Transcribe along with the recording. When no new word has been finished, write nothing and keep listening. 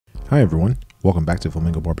Hi everyone, welcome back to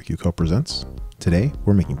Flamingo BBQ Co. Presents. Today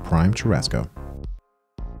we're making prime churrasco.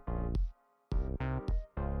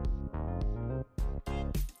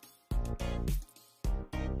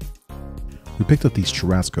 We picked up these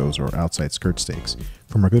churrascos, or outside skirt steaks,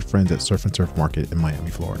 from our good friends at Surf and Turf Market in Miami,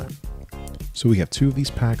 Florida. So we have 2 of these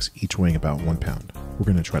packs, each weighing about 1 pound. We're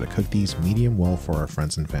going to try to cook these medium well for our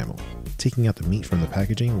friends and family. Taking out the meat from the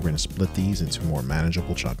packaging, we're going to split these into more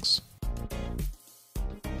manageable chunks.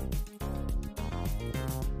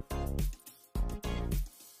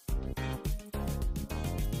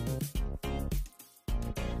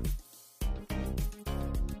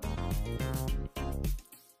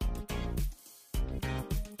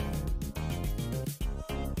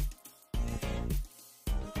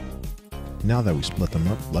 Now that we split them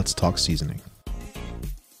up, let's talk seasoning.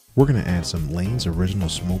 We're going to add some Lane's original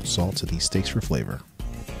smoked salt to these steaks for flavor.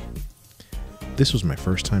 This was my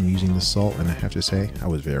first time using this salt, and I have to say, I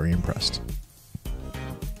was very impressed.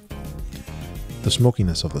 The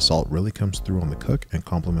smokiness of the salt really comes through on the cook and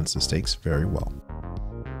complements the steaks very well.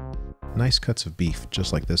 Nice cuts of beef,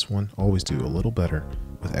 just like this one, always do a little better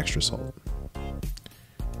with extra salt.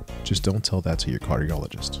 Just don't tell that to your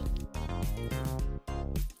cardiologist.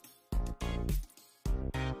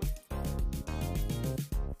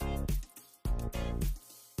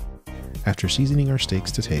 After seasoning our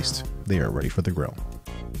steaks to taste, they are ready for the grill.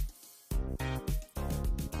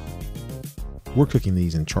 We're cooking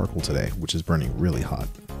these in charcoal today, which is burning really hot.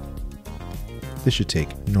 This should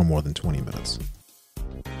take no more than 20 minutes.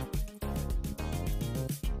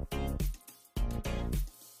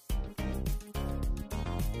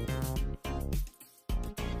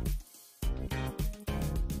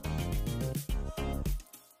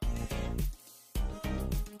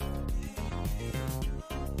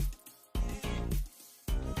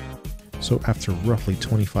 So after roughly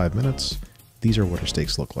 25 minutes, these are what our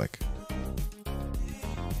steaks look like.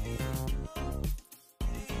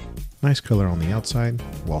 Nice color on the outside,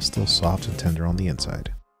 while still soft and tender on the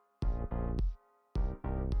inside.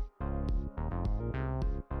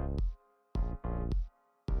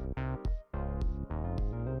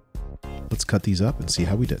 Let's cut these up and see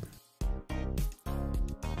how we did.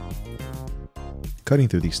 Cutting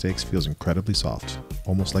through these steaks feels incredibly soft,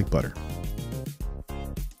 almost like butter.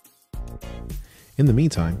 In the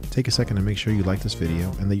meantime, take a second to make sure you like this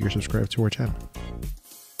video and that you're subscribed to our channel.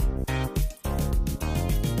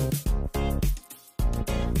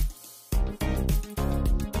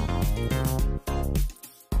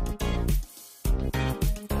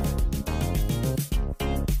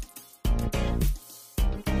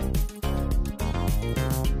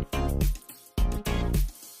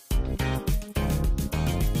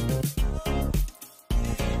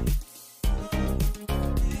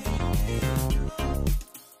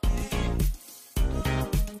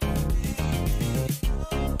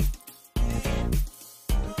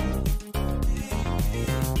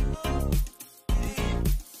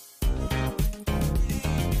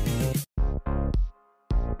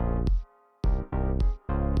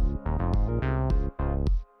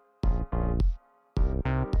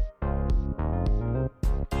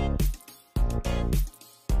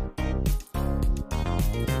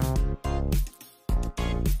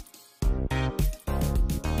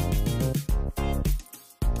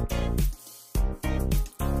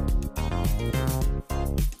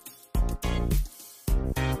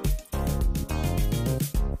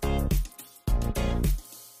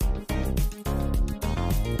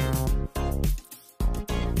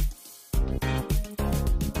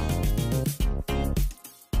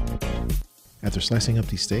 After slicing up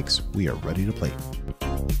these steaks, we are ready to plate.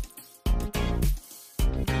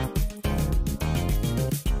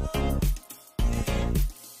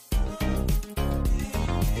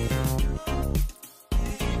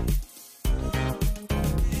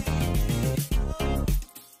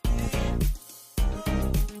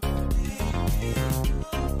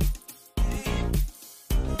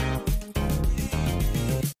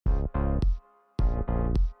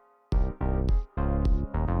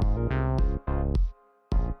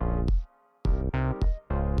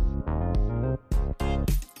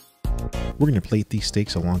 We're going to plate these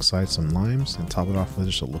steaks alongside some limes and top it off with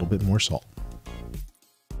just a little bit more salt.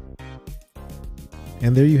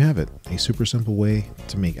 And there you have it, a super simple way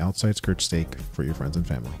to make outside skirt steak for your friends and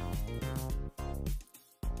family.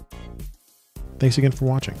 Thanks again for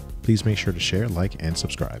watching. Please make sure to share, like, and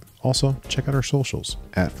subscribe. Also, check out our socials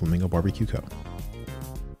at Flamingo BBQ Co.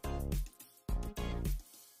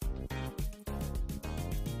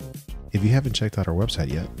 If you haven't checked out our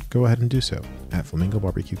website yet, go ahead and do so at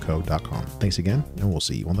flamingobarbqco.com. Thanks again, and we'll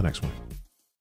see you on the next one.